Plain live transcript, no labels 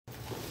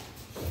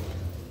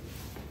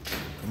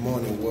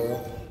morning,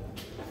 world.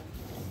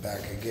 I'm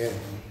back again.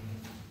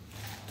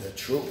 The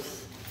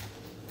truth.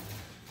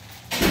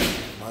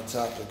 My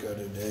topic of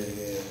the day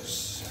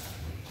is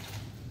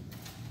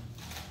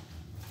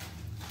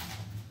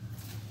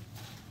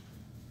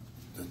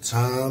the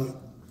time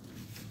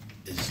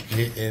is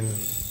getting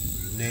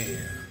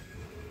near.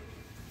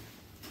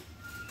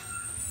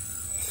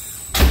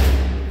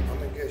 I'm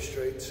gonna get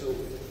straight to it.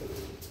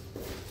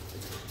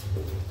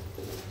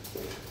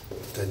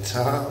 The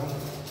time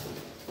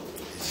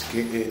is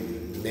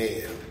getting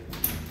near.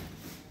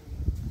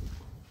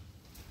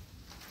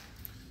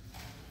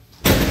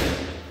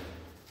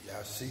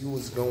 Y'all see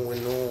what's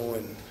going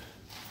on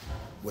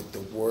with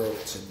the world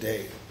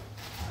today.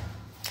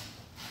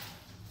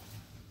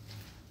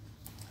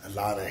 A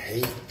lot of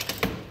hate,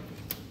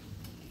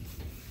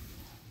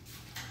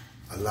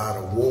 a lot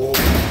of wars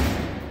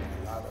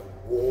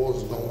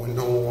going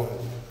on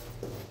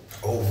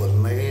over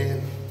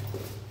land,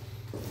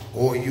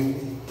 oil,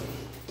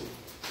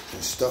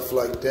 and stuff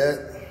like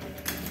that.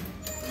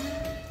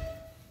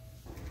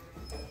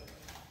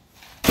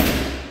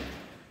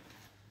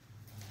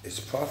 It's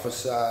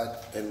prophesied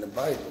in the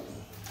Bible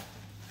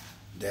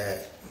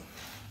that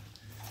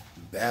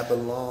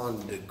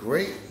Babylon the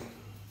Great,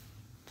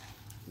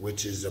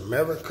 which is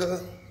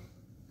America,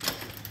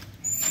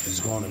 is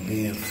going to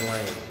be in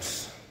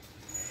flames.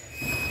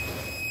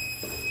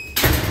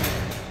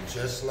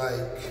 Just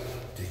like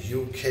the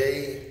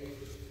UK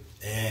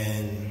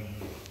and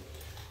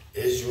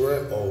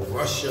Israel, or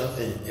Russia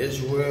and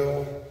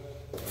Israel,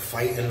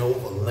 fighting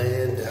over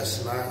land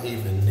that's not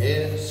even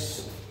theirs.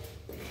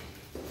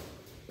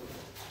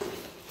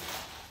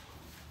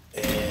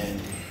 And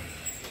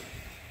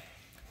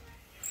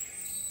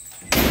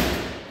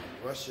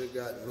Russia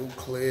got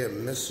nuclear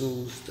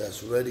missiles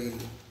that's ready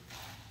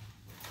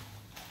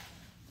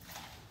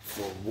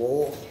for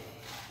war.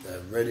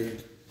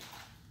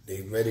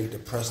 They ready to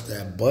press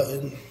that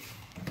button.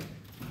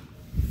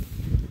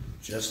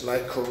 Just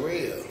like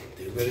Korea,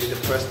 they ready to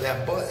press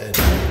that button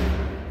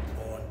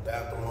on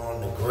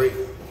Babylon the Great,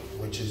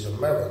 which is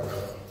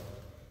America.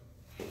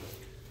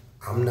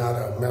 I'm not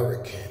an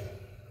American.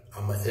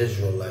 I'm an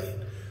Israelite.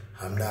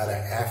 I'm not an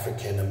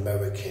African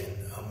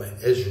American. I'm an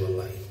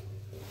Israelite.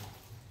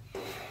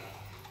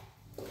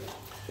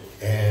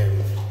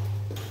 And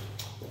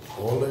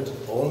all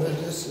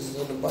of this is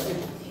in the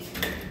Bible.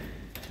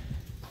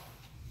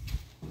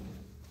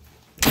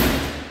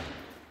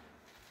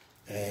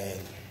 And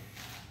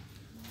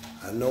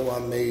I know I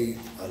made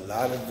a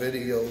lot of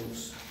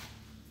videos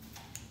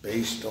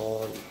based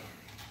on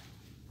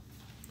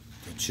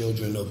the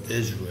children of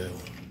Israel,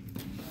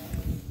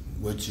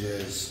 which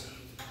is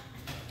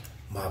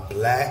my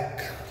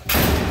Black,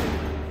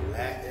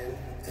 Latin,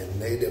 and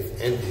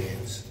Native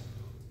Indians.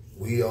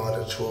 We are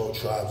the 12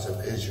 tribes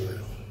of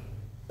Israel.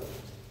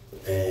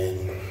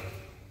 And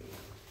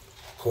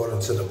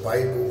according to the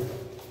Bible,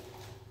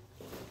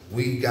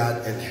 we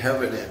got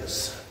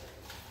inheritance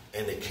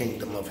in the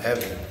kingdom of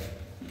heaven.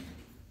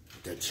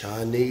 The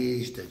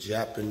Chinese, the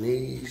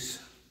Japanese,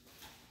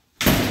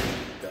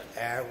 the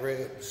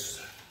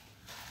Arabs,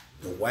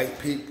 the white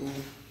people,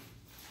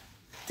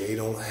 they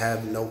don't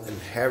have no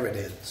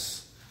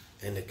inheritance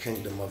in the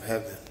kingdom of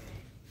heaven.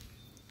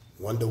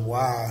 Wonder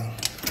why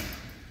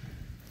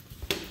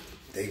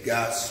they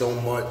got so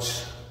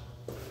much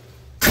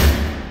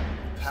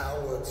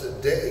power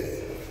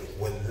today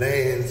with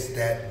lands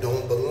that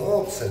don't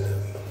belong to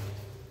them.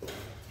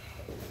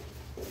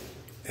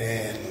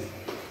 And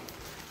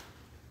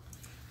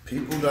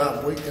people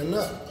not waking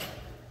up.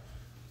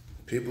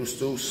 People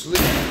still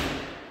sleep,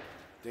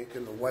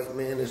 thinking the white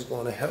man is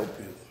going to help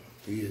you.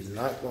 He is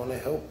not going to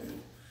help you.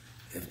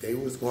 If they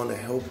was going to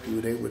help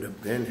you, they would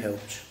have been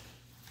helped you.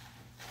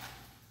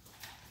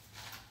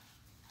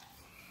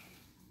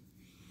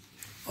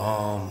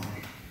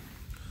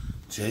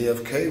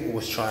 JFK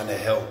was trying to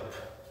help,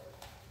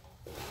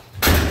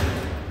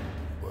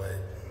 but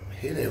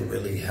he didn't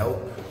really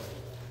help.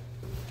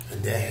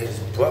 And then his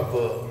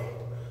brother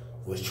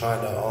was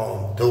trying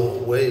to do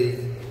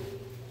away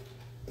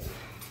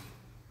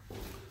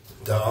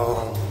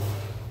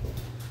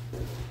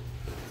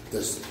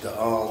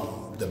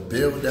the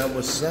bill that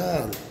was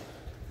signed,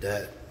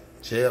 that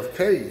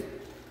JFK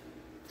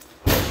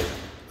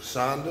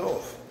signed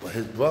off, but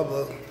his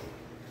brother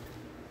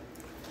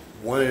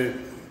wanted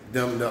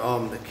them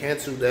to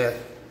cancel that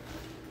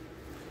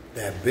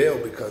bill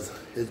because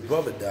his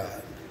brother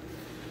died.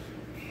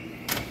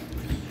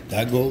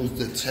 That goes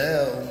to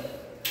tell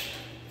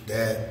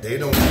that they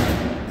don't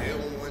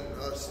want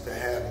us to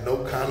have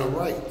no kind of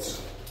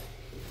rights.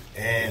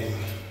 And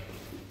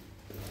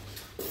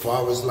as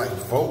far as like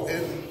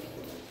voting,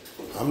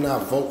 I'm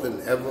not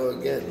voting ever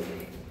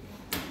again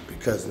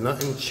because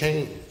nothing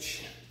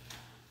changed.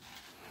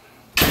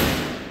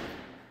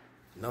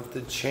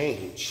 Nothing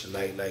changed.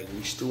 Like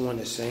we still in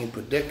the same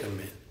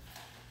predicament.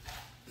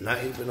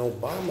 Not even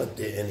Obama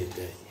did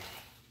anything.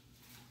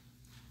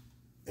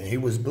 And he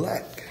was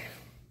black.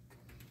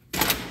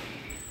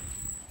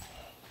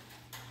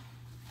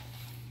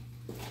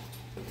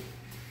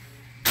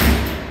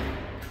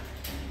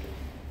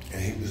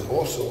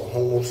 also a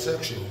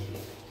homosexual.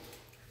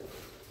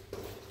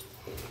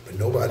 But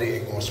nobody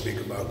ain't gonna speak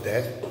about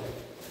that.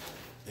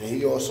 And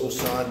he also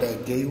signed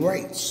that gay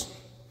rights.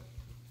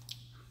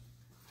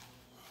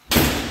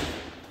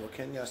 What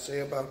can y'all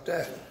say about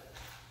that?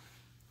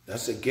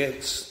 That's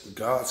against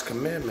God's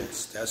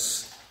commandments.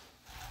 That's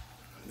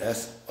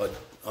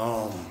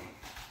an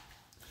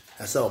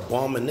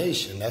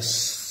abomination. That's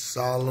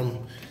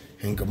Sodom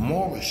and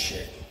Gomorrah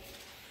shit.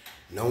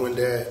 Knowing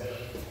that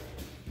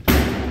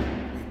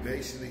we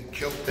basically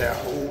killed that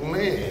whole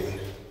land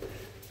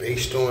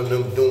based on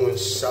them doing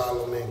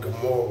Sodom and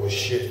Gomorrah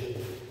shit.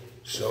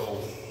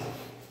 So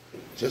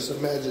just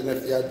imagine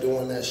if y'all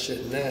doing that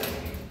shit now.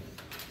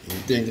 You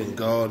thinking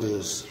God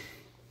is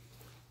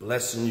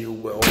blessing you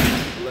with all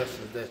the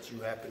blessings that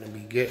you happen to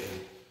be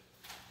getting.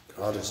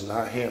 God is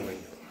not hearing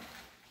you.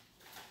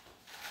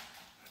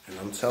 And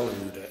I'm telling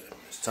you that.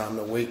 It's time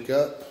to wake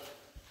up.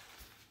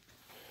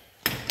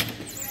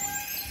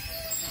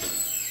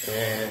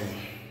 And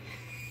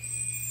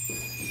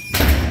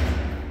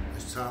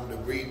it's time to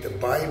read the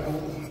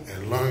Bible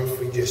and learn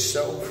for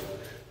yourself.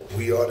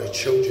 We are the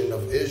children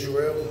of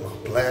Israel,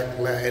 my Black,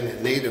 Latin,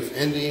 and Native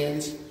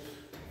Indians.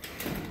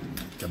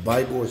 The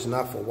Bible is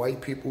not for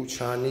white people,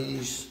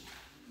 Chinese,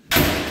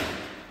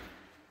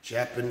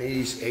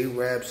 Japanese,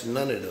 Arabs,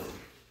 none of them.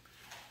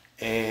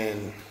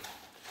 And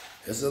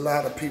there's a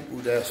lot of people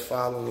that's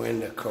following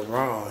the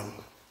Quran,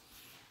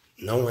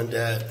 knowing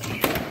that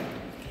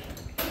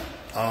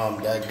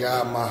that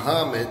guy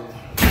Muhammad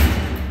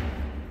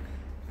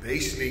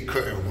basically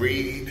couldn't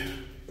read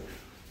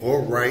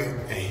or write,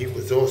 and he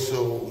was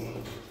also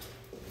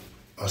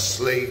a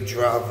slave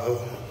driver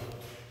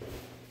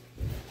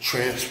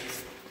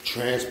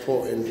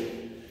transporting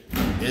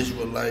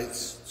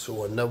Israelites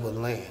to another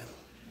land.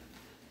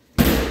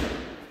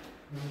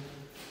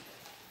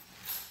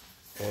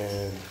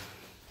 And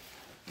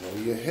know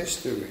your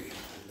history.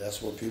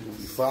 That's what people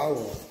be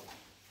following.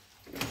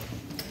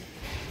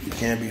 You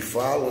can't be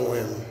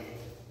following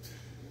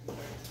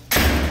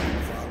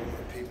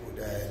people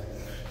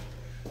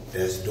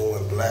that's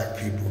doing black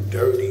people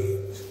dirty,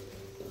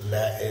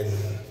 Latin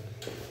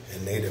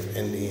and Native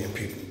Indian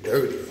people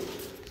dirty.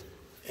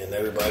 And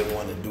everybody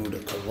want to do the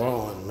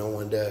Quran,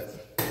 knowing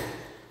that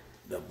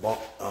the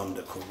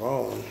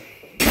Quran,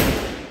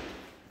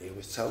 they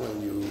was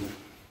telling you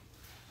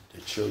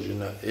the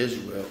children of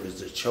Israel is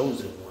the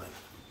chosen one.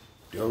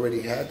 They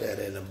already had that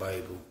in the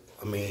Bible.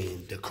 I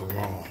mean, the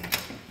Quran.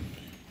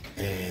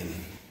 And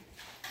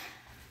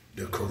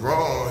the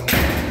Quran,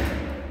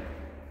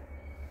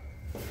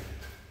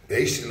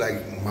 basically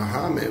like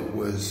Muhammad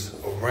was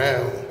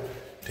around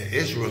the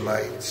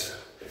Israelites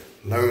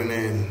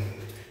learning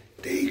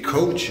their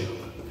culture.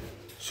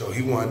 So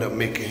he wound up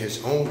making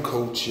his own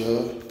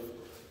culture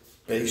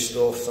based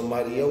off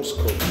somebody else's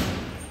culture.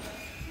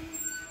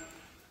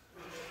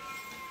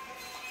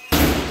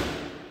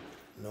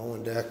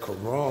 Knowing that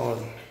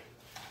Quran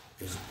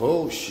is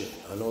bullshit.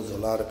 I know there's a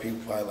lot of people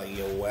probably like,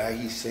 yo, why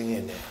he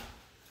saying that?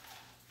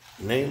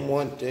 Name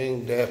one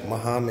thing that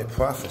Muhammad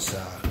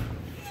prophesied.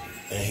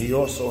 And he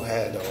also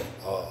had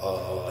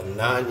a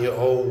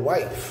 9-year-old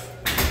wife.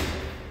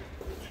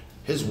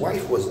 His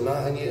wife was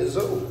 9 years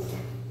old.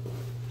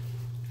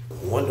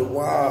 Wonder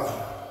why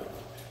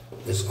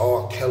this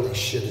R. Kelly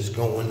shit is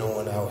going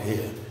on out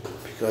here.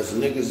 Because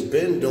niggas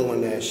been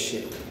doing that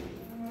shit.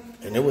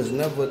 And it was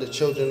never the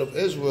children of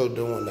Israel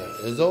doing that.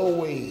 It's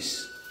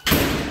always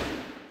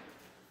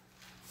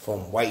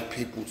from white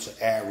people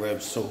to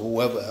Arabs to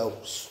whoever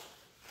else.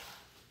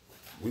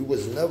 We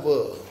was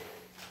never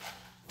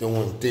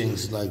doing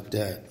things like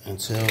that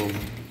until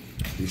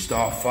you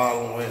start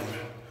following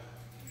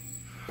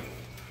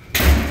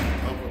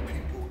other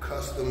people's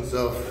customs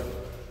of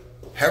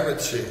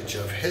heritage,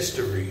 of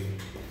history,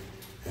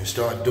 and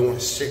start doing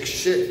sick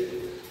shit.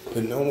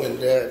 But knowing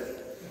that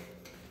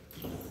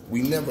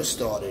we never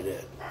started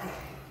it.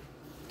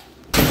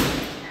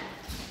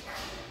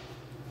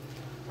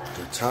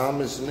 The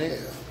time is near.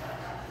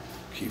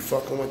 Keep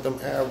fucking with them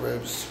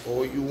Arabs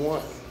all you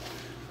want.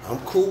 I'm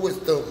cool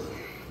with them.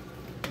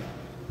 You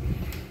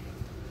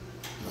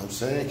know what I'm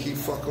saying? Keep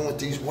fucking with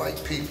these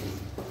white people.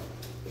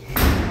 You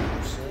know what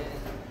I'm saying?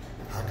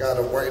 I got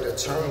a white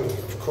attorney.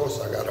 Of course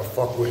I gotta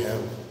fuck with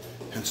him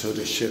until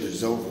this shit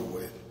is over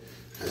with.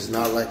 It's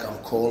not like I'm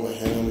calling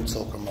him,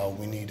 talking about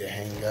we need to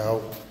hang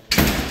out.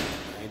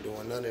 I ain't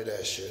doing none of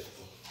that shit.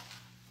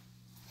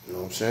 You know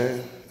what I'm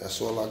saying?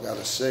 That's all I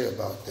gotta say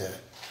about that.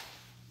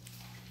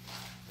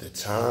 The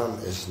time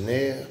is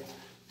near,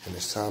 and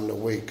it's time to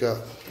wake up.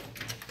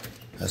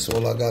 That's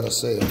all I gotta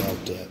say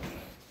about that.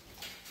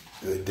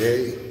 Good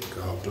day.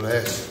 God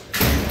bless.